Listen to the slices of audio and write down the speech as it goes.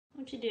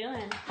What you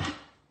doing?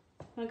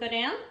 Wanna go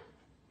down?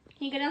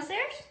 Can you go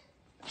downstairs?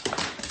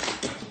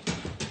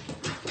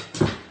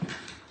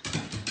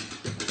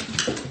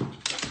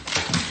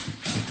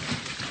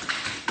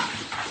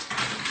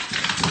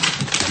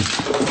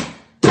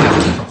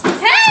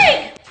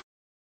 Hey!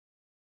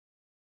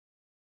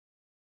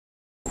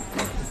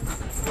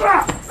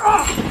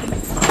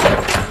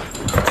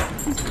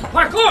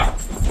 Parkour!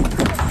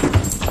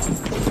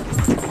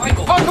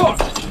 Michael, parkour!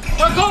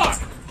 Parkour!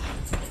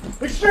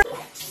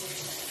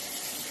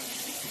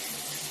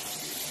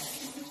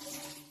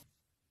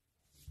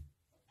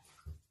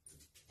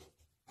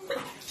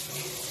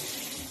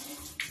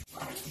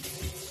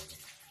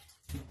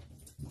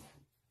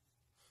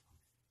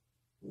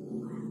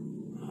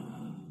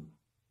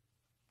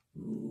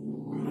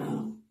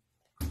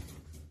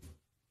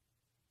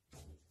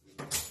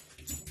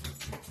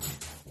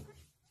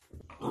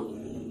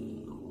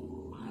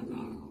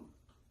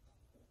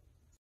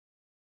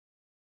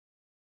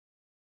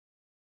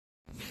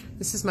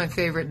 This is my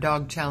favorite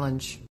dog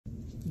challenge.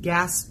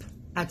 Gasp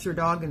at your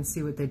dog and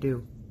see what they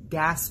do.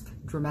 Gasp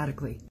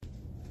dramatically.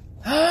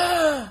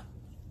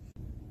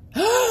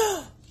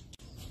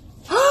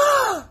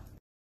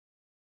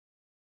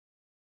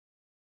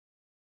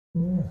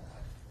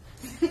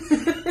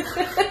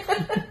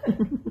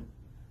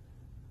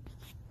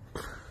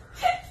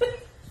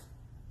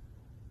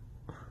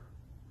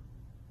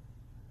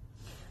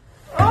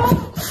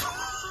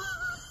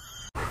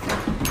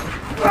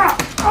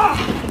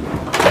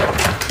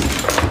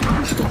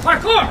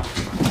 Parkour!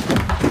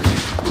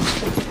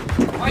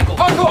 Michael,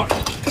 parkour!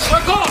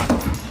 Parkour!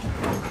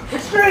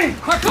 Extreme!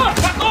 Parkour!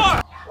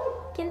 Parkour!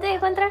 ¿Quién te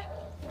dejó entrar?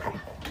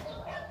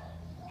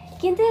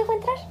 ¿Quién te dejó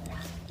entrar?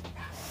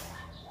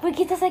 ¿Por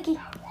qué estás aquí?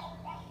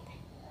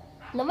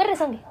 No me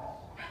rezongue.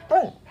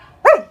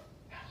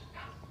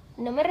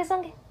 No me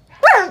rezongue.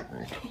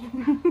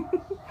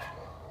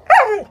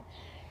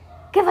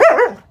 ¿Qué pasó?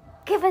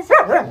 ¿Qué pasó?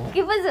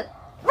 ¿Qué pasó?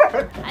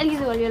 Alguien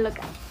se volvió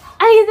loca.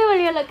 Alguien se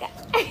volvió loca.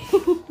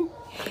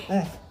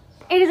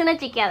 Eres una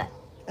chiqueada.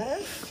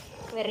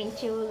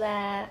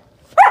 Berrinchuda.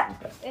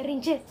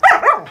 Berrinche.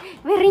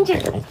 Berrinche.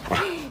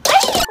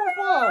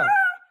 Baba!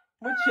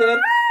 Mă cer?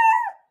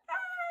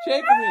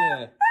 Ce-ai cu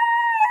mine?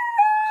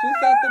 Ce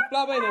s-a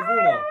întâmplat, băi,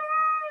 nebună?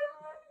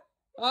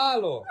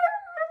 Alo?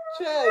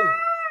 Ce-ai?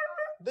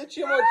 De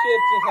ce mă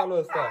cerți în halul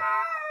ăsta?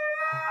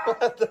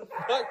 What the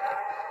fuck?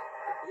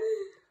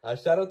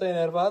 Așa rău te-ai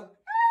enervat?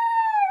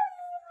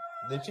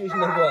 De ce ești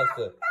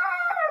nervoasă?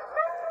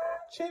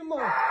 Ce-ai,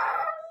 mă?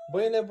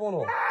 Băi,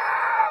 nebunul?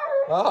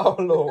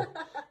 Aolo!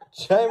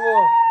 Ce-ai,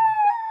 mă?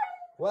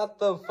 What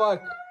the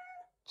fuck?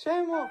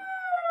 Ce-ai, mă?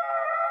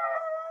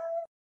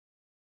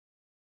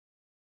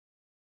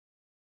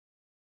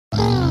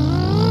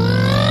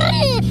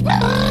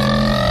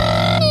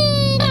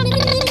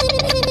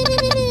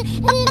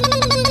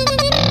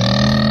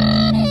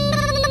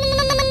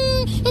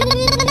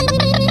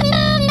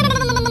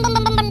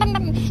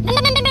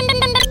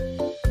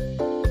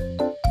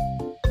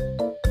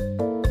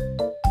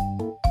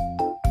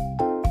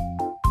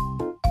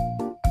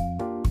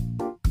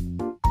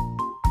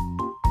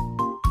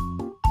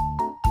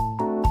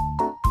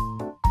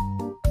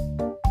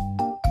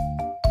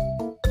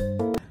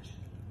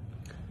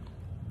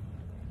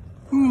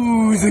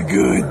 Who's a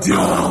good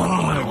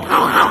dog?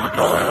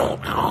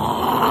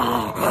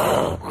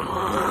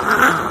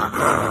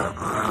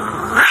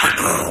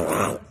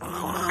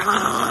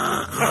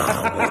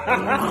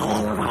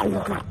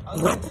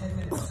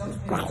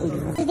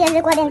 Días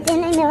de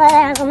cuarentena y me va a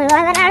dar algo, me va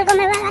a dar algo,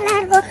 me va a dar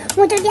algo.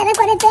 Muchos días de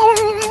cuarentena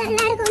me va a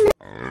dar algo.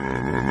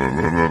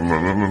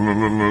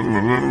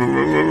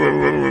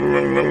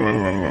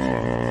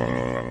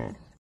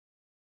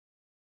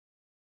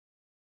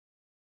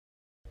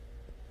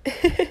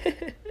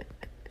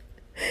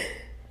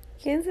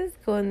 ¿Quién se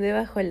esconde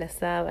bajo las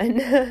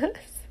sábanas?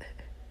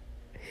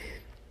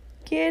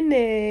 ¿Quién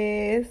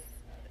es?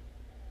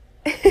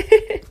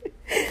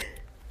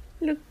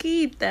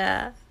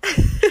 Luquita.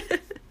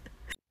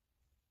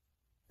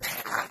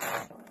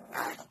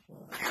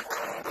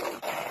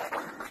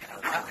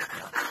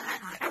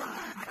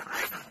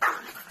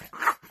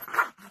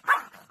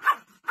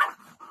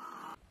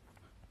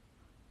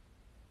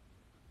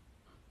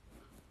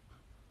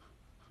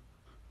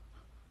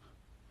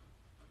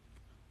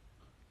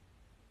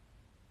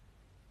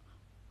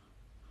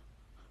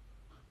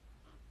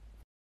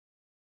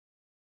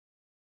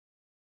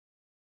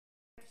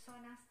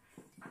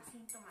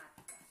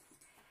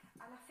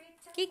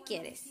 ¿Qué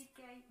quieres?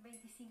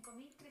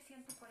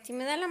 Si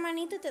me das la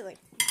manito te doy.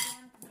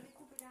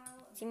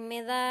 Si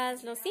me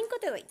das los 5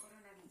 te doy.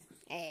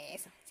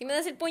 Eso. Si me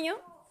das el puño,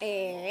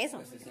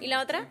 eso. Y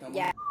la otra,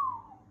 ya.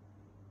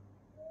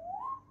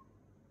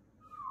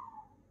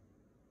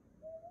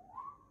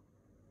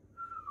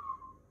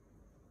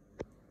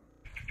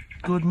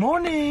 Good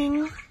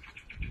morning.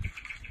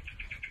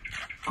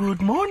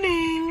 Good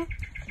morning.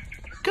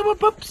 Come on,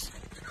 pups.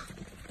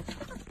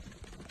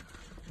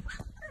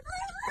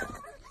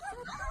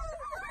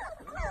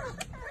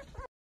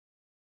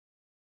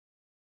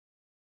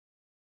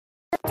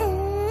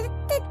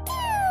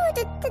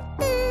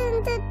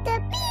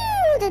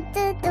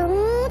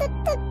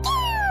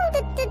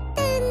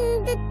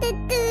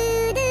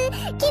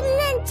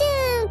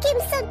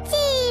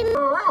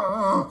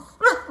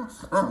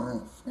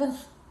 Dog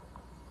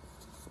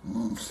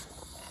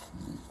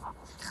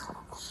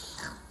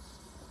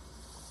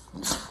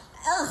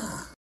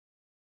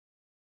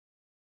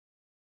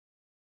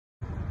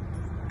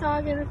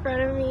in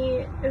front of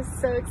me is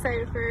so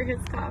excited for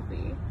his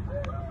coffee.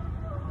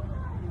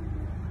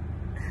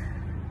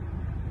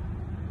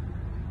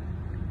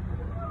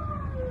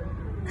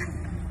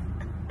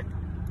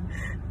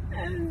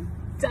 I'm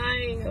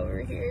dying over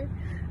here.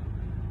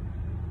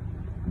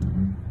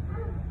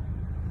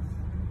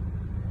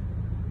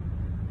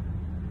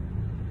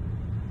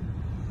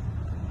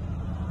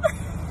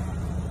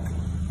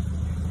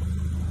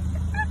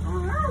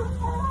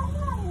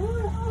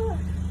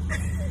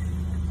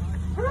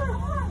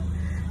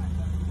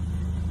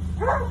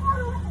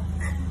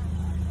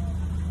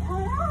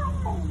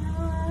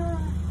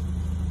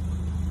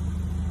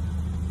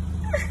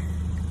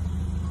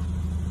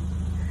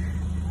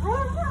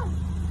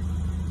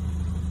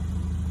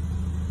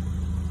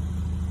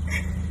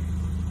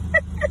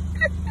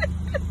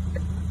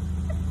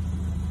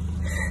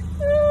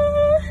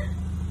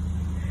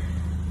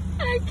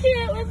 I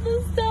can't with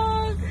this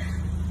dog.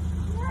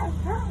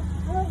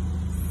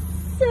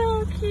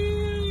 So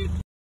cute.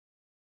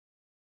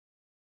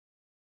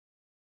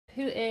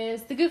 Who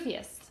is the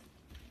goofiest?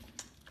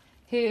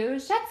 Who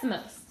sheds the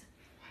most?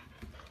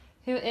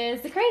 Who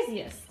is the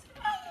craziest?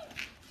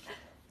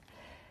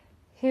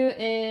 Who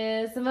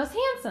is the most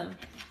handsome?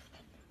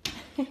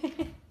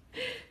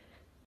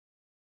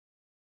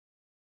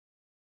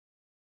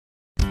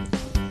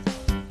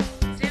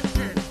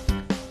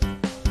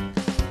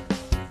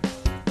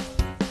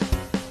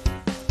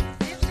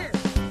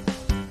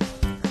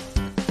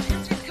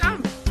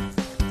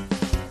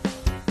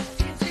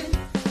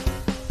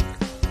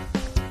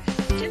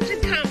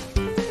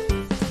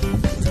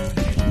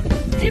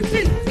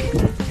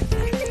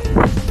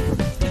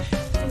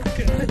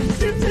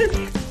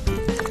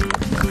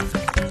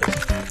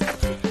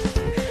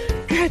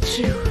 Got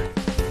you.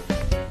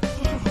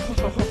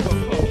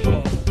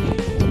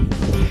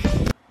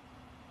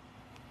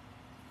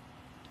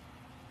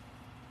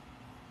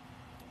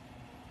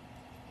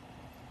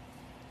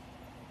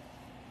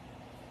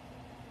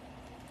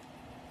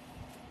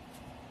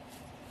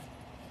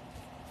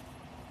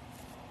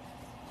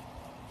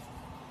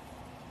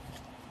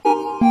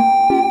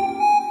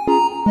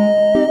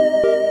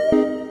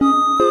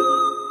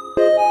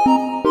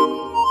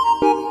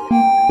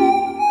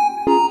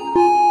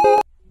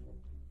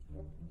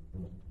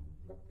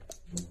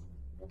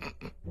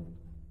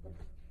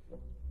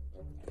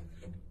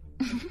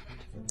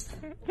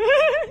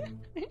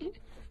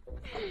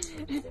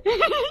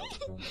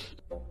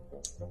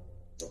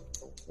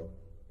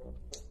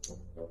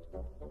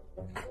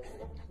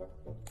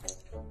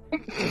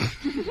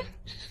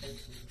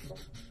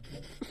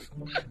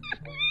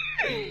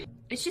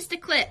 It's just a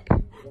clip.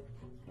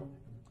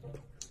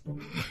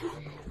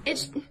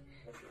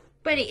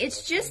 Buddy,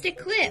 it's just a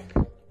clip.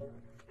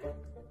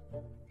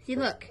 See,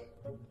 look.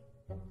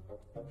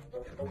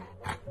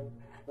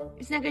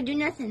 It's not gonna do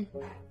nothing.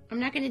 I'm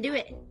not gonna do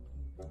it.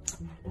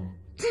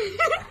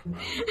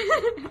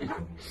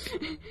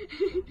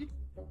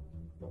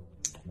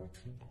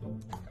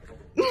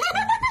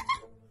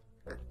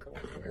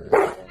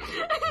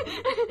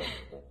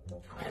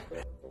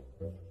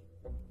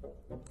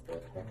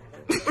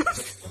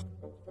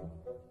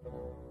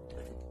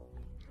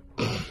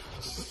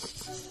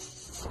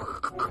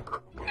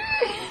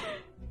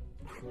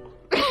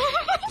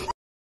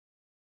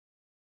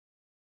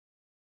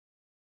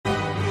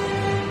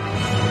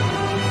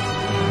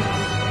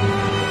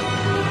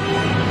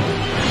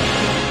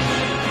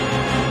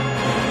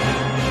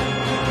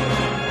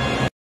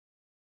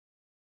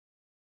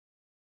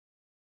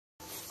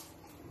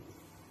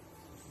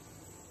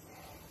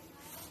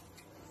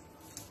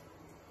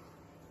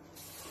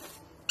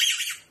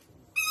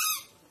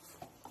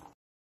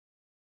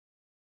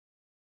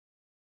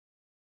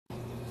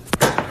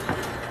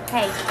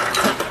 Hey.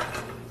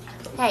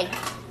 Hey.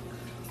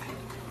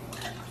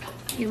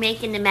 You're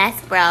making a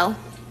mess, bro.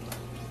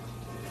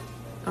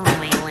 Oh,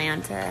 my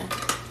Atlanta.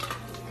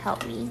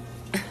 Help me.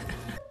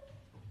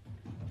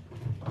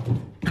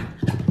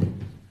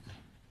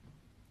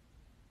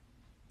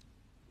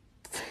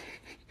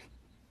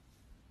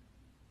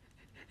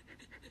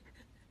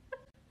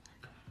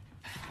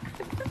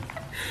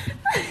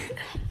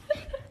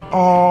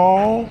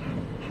 Oh,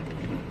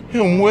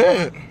 him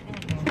wet.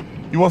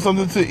 You want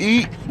something to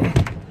eat?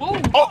 Oh,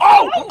 oh,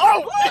 oh,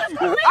 oh,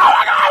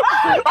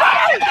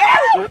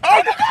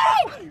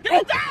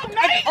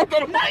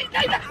 oh my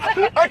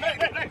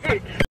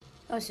God!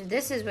 Oh, so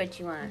this is what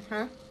you want,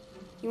 huh?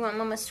 You want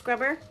Mama's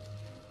scrubber?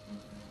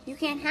 You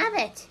can't have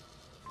it.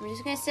 I'm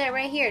just gonna set it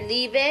right here.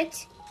 Leave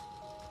it.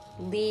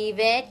 Leave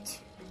it.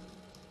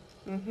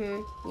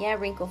 Yeah,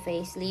 wrinkle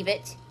face. Leave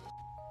it.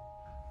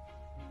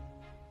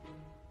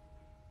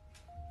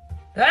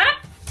 Ah!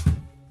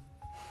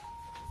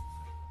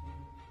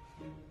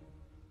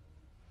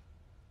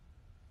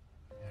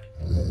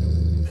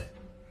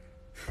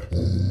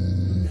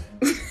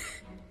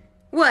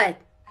 What?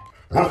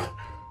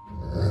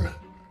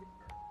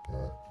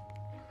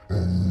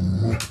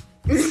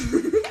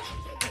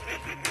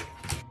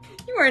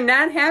 were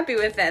not happy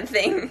with that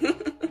thing.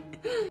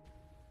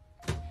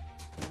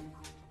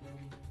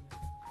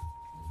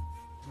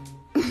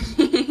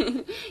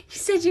 You're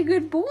such a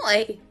good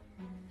boy.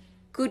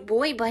 Good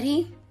boy,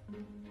 buddy.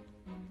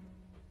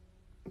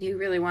 You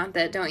really want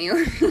that, don't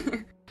you?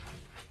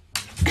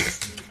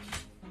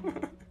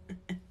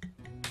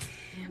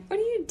 What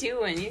are you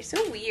doing? You're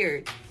so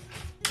weird.